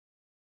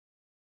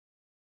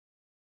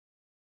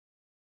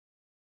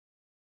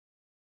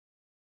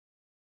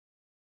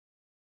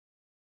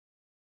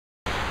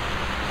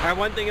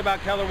One thing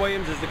about Keller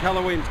Williams is the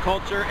Keller Williams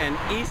culture, and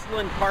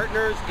Eastland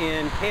Partners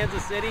in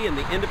Kansas City in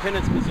the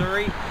Independence,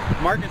 Missouri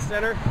Market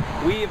Center.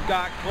 We have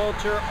got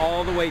culture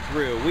all the way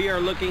through. We are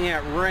looking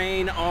at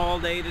rain all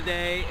day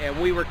today, and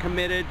we were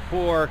committed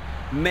for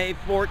May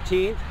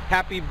 14th.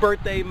 Happy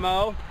birthday,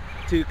 Mo,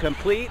 to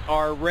complete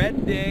our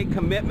Red Day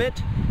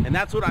commitment. And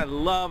that's what I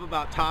love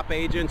about top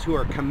agents who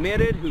are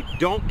committed, who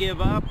don't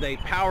give up, they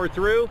power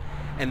through.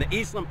 And the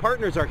Eastland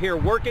Partners are here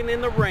working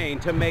in the rain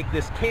to make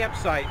this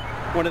campsite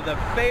one of the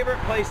favorite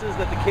places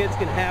that the kids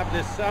can have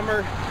this summer,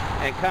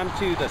 and come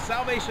to the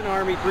Salvation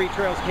Army Three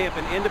Trails Camp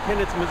in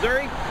Independence,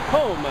 Missouri,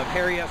 home of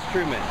Harry S.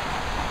 Truman.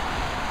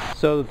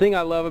 So the thing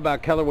I love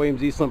about Keller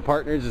Williams Eastland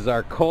Partners is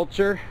our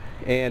culture,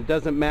 and it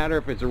doesn't matter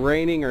if it's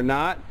raining or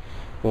not.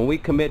 When we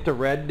commit to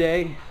Red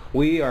Day,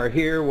 we are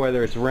here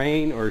whether it's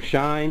rain or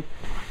shine.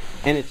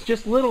 And it's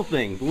just little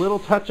things, little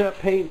touch-up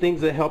paint, things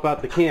that help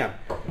out the camp.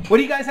 What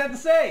do you guys have to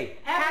say?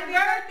 Happy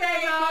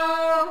birthday,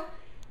 Mo!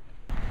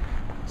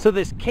 So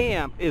this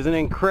camp is an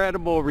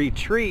incredible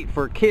retreat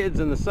for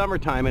kids in the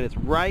summertime, and it's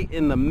right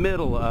in the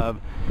middle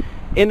of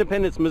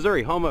Independence,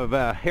 Missouri, home of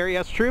Harry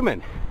S.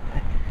 Truman.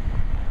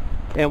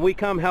 And we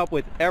come help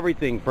with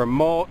everything from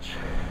mulch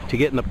to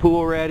getting the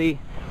pool ready.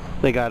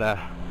 They got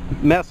a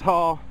mess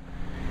hall.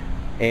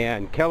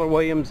 And Keller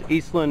Williams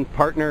Eastland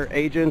Partner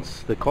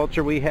agents, the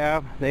culture we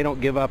have, they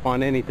don't give up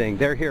on anything.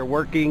 They're here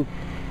working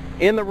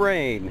in the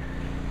rain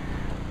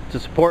to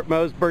support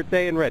Mo's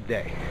birthday and Red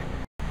Day.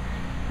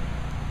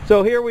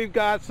 So here we've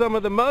got some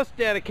of the most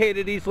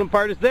dedicated Eastland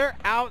Partners. They're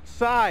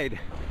outside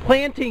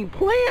planting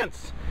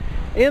plants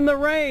in the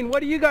rain. What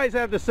do you guys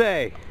have to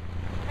say?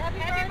 Happy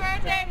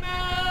birthday, Mo!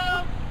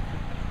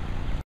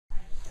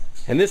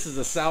 And this is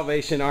a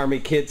Salvation Army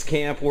kids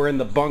camp. We're in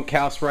the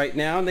bunkhouse right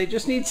now, and they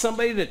just need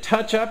somebody to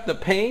touch up the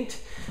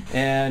paint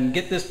and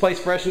get this place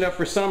freshened up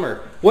for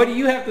summer. What do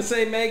you have to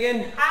say,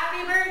 Megan?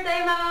 Happy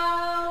birthday,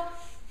 Mo!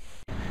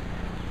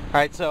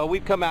 Alright, so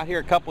we've come out here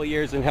a couple of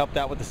years and helped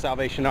out with the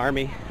Salvation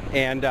Army,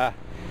 and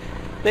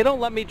they don't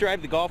let me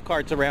drive the golf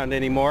carts around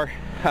anymore.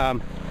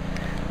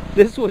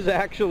 This was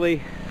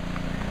actually,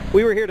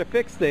 we were here to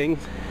fix things,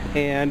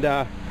 and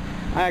I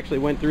actually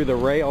went through the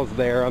rails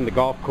there on the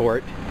golf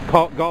cart,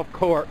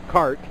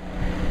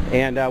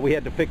 and we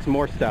had to fix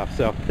more stuff,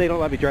 so they don't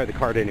let me drive the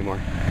cart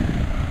anymore.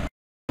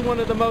 One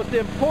of the most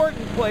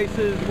important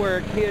places where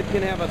a kid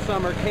can have a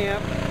summer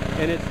camp,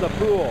 and it's the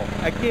pool.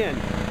 Again,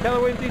 Keller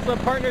Williams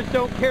Eastland Partners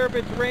don't care if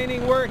it's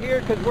raining, we're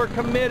here because we're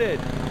committed.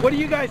 What do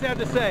you guys have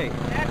to say?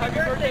 Happy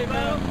birthday,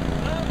 Mo!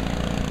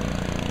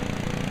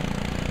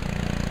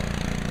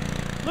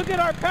 Look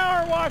at our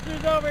power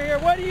washers over here.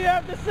 What do you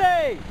have to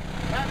say?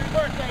 Happy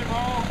birthday,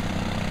 Mo!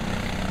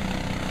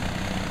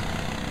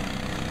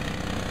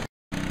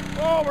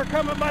 Oh, we're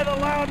coming by the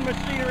loud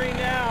machinery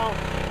now.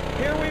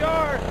 Here we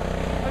are.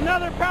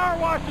 Another power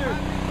washer.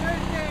 Happy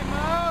birthday,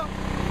 Mo!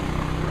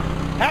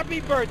 Happy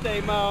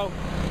birthday, Mo.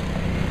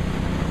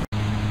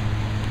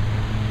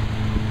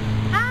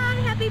 Hi,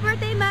 happy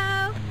birthday,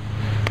 Mo!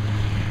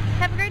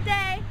 Have a great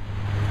day!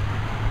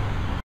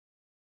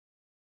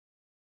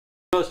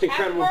 Most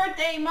incredible. Happy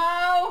birthday,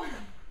 Mo!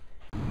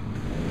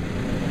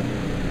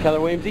 Keller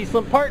Williams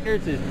Eastland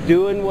Partners is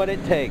doing what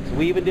it takes.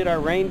 We even did our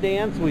rain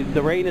dance.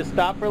 The rain has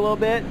stopped for a little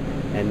bit,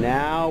 and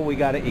now we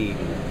got to eat.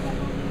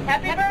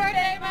 Happy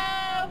birthday,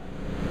 Mo!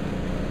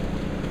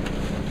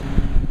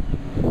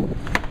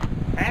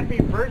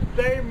 Happy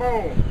birthday,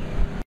 Mo!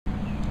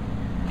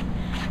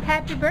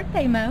 Happy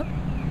birthday, Mo!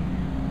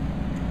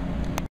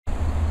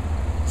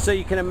 So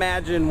you can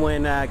imagine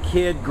when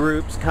kid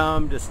groups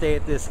come to stay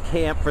at this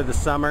camp for the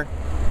summer,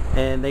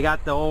 and they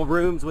got the old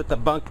rooms with the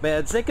bunk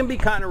beds. They can be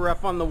kind of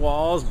rough on the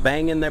walls,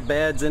 banging their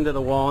beds into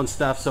the wall and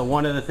stuff. So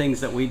one of the things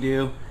that we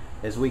do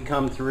is we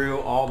come through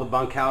all the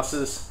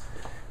bunkhouses.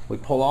 We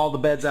pull all the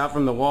beds out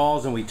from the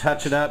walls and we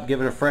touch it up,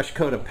 give it a fresh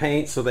coat of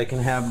paint so they can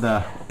have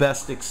the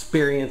best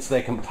experience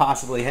they can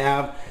possibly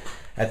have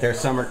at their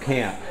summer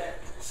camp.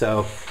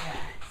 So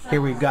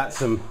here we've got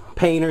some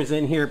painters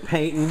in here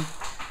painting.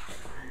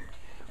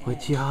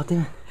 What y'all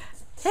doing?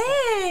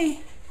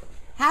 Hey!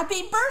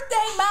 Happy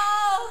birthday,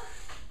 Mo!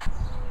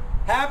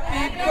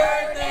 Happy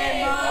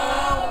birthday,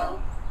 Mo!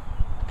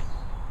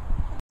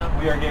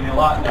 We are getting a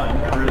lot done.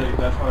 Really,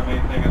 that's one of the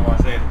main things I want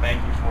to say is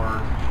thank you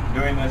for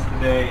doing this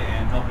today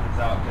and helping us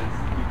out, because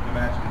you can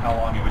imagine how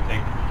long it would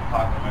take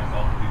Papa and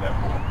myself to do that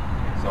pool.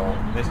 So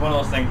it's one of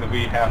those things that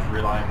we have to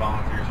rely on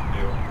volunteers to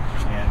do,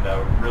 and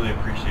really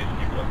appreciate the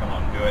people that come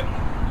out and do it.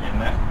 And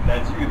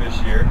that's you this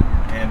year,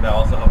 and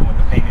also helping with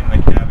the painting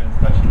the cabins,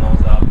 touching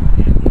those up,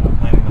 and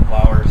planting the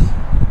flowers.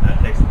 That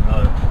takes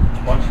another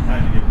bunch of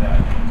time to get that,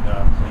 and so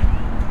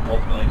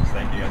ultimately just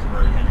thank you guys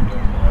for everything you're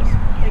doing for us.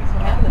 Thanks for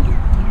having us.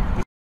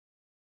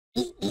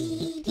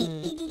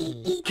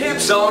 Camp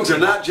songs are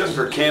not just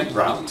for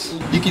campgrounds.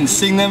 You can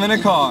sing them in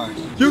a car.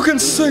 You can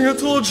sing it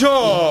to a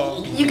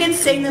job. You can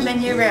sing them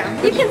in your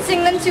room. You can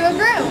sing them to a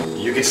room.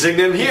 You can sing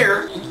them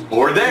here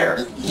or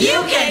there.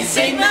 You can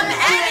sing them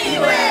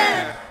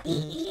anywhere!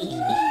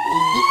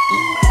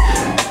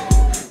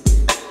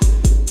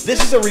 This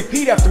is These are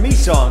repeat after me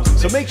songs,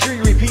 so make sure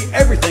you repeat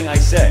everything I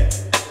say.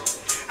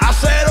 I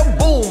said a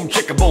boom,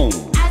 chicka boom.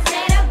 I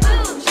said a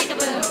boom, chicka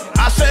boom.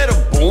 I said a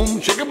boom,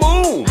 chicka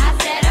boom. I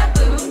said a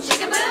boom,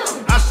 chicka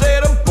boom. I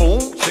said a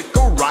boom,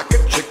 chicka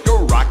rocket,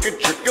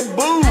 chicka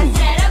boom. I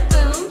said a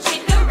boom,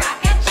 chicka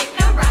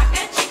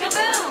rocket, chicka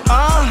boom.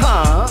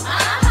 Uh-huh.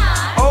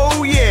 Uh-huh.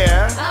 Oh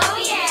yeah. Oh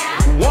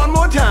yeah. One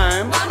more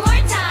time. One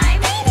more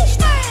time. Baby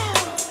style.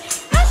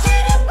 I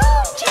said a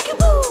boom, chicka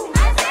boom.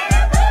 I said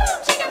a boom,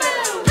 chicka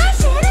boom. I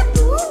said a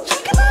boom,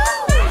 chicka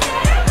boom. I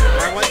said a boom.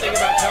 All right, one thing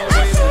about Keller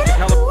Williams is the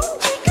Keller. Boom,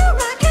 chicka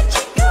rocket,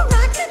 chicka boom.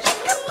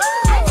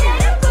 I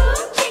said a boom,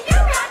 chicka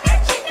rocket,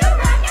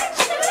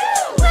 chicka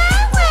boom.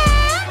 Wah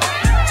wah.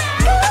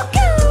 Goo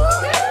goo.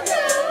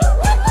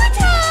 One more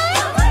time.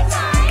 One more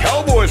time.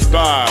 Cowboy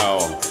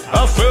style.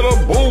 I said a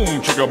boom,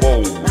 chicka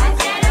boom. I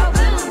said a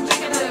boom,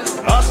 chicka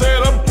boom. I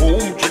said a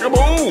boom, chicka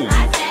boom. I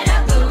said a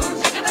boom,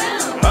 chicka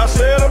boom. I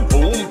said a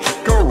boom,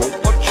 chicka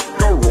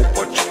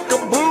ropa, chicka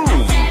boom.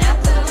 I said a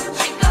boom,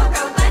 chicka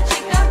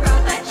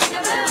ropa, chicka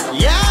boom.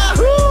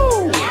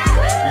 Yahoo!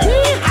 Yahoo!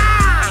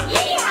 Yeehaw!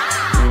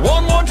 Yeehaw!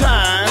 One more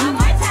time. One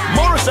more time.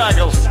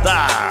 Motorcycle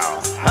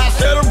style. I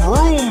said a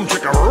vroom,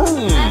 chicka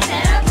vroom. I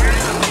said a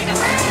broom,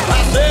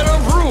 I said a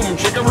vroom,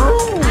 chicka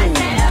broom.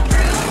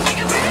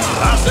 chicka vroom.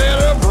 I said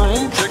a I said a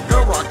broom, chicka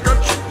broom. vroom,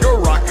 chicka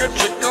rocket,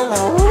 chicka vroom.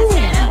 I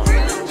said a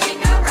broom,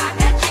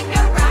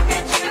 chicka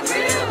rocket, chicka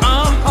broom.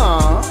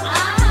 Uh-huh.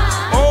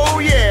 Uh-huh. Oh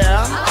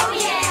yeah. Oh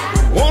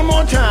yeah. One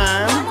more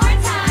time. One more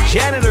time.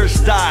 Janitor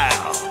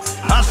style.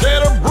 I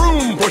said a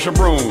broom, push a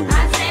broom.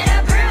 I said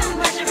a broom,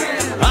 push a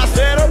broom. I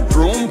said a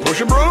broom,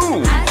 push a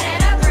broom. I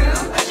said a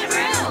broom, push a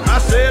broom. I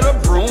said a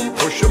broom,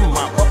 push a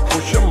mop,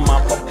 push a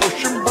mop,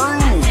 push a I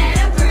broom. said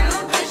a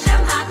broom, push a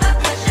mop,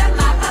 push a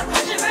mop,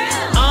 push a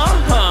broom.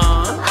 Uh-huh.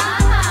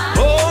 Uh-huh.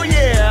 Oh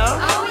yeah.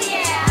 Oh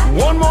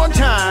yeah. One more One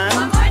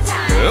time. more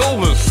time.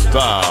 Elvis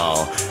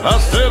style. I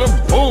said a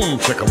boom,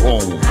 chicka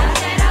boom. I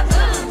said a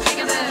boom,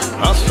 chicka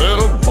boom. I said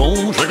a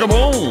boom, chicka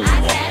boom. I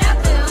said a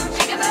boom,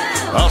 chicka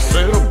boom. I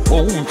said a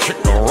boom,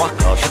 chicka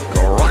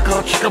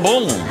chicka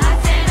boom. I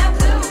said a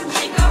boom,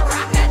 chicka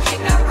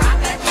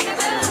rocka, chicka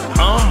boom.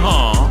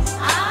 Uh-huh.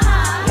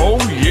 Uh-huh. Oh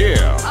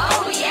yeah.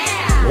 Oh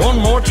yeah. One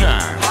more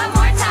time. One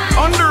more time.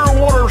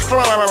 Underwater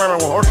style.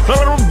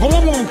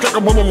 Boom, chicka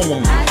boom,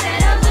 boom. I said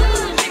a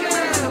boom, chicka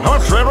boom. I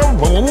said a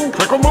boom,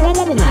 chicka boom,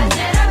 boom. I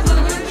said a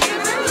boom,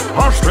 chicka boom.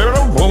 I said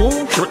a boom,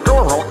 chicka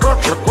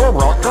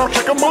rocka,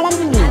 chicka boom. I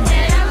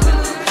said a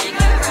boom,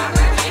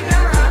 chicka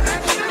rocka,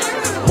 chicka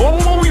boom.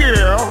 Oh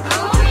yeah.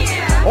 Oh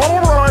yeah. All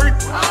right.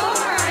 All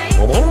right.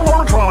 One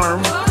more time.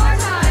 One more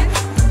time.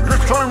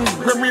 This time,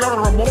 get me out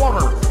of the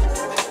water.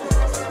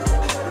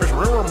 Is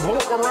there a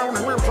boat around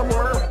here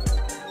somewhere?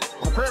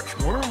 I can't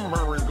swim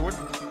very good.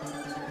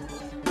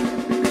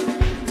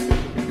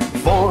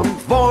 Form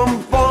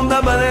the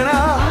banana.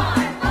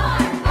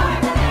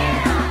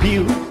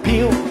 Peel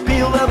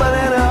the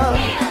banana.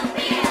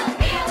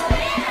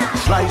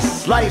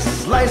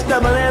 Slice the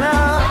banana.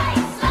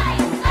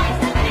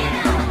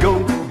 Go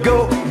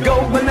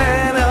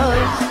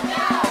bananas.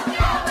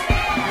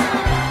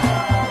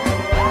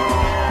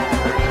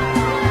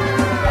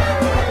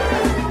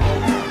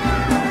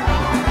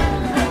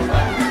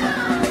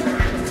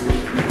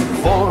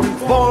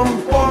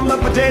 Form the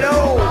potato.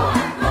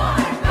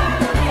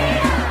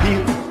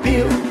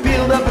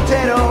 Peel the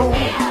potato.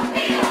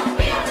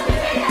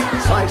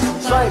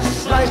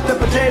 Slice the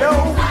potato.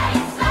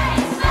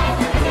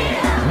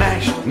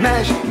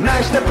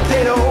 Mash the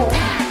potato.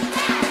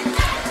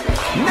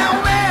 Now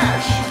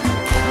mash.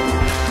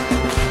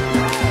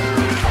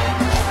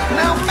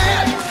 Now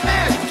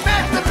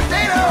mash the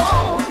potato.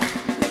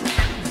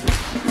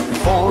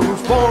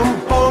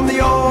 Form the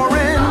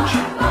orange.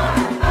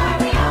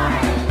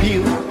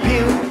 Peel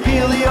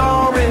the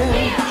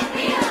orange.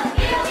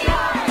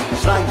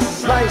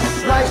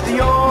 Slice the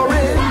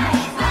orange.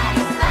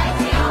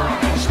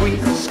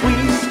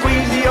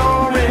 Squeeze the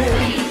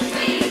orange.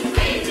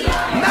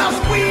 Now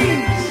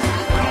squeeze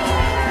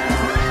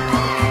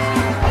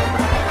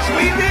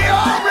the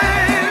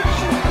orange.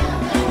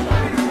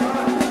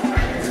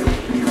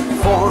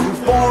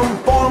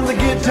 Form the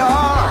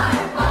guitar.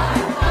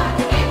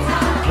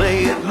 Play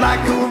it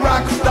like a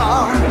rock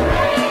star.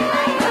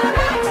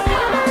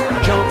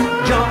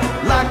 Jump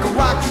like a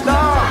rock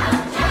star.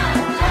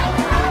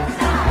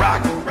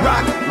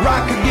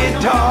 Rock a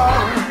guitar.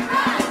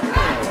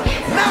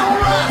 Now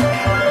rock.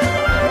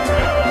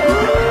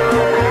 Ooh,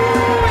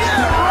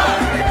 yeah,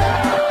 rock.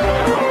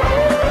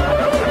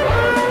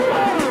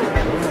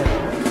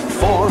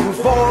 Form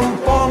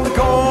the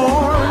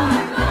corn.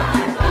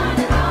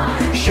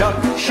 Shuck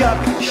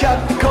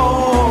the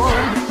corn.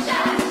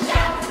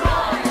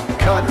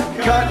 Cut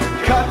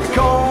the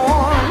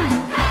corn.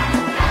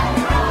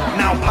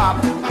 Now pop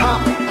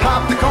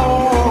the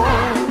corn.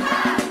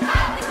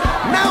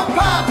 Now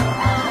pop.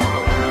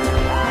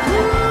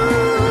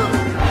 Ooh,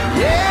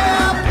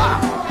 yeah,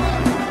 pop.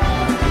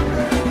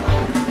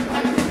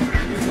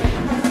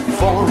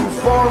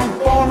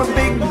 Form a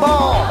big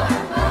ball.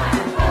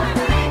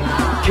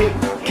 Kick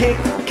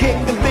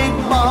the big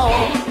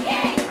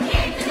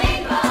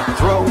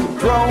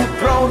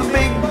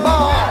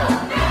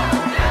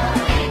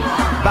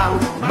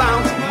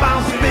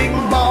bounce, big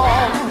ball.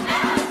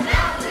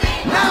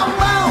 Now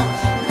bounce.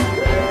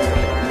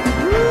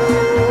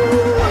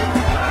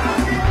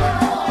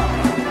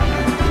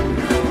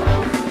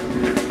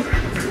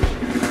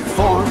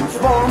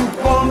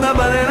 Form the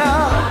banana.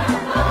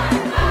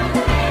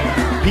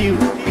 Peel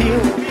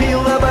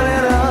the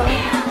banana.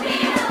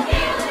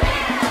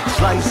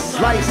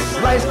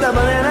 Slice the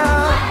banana.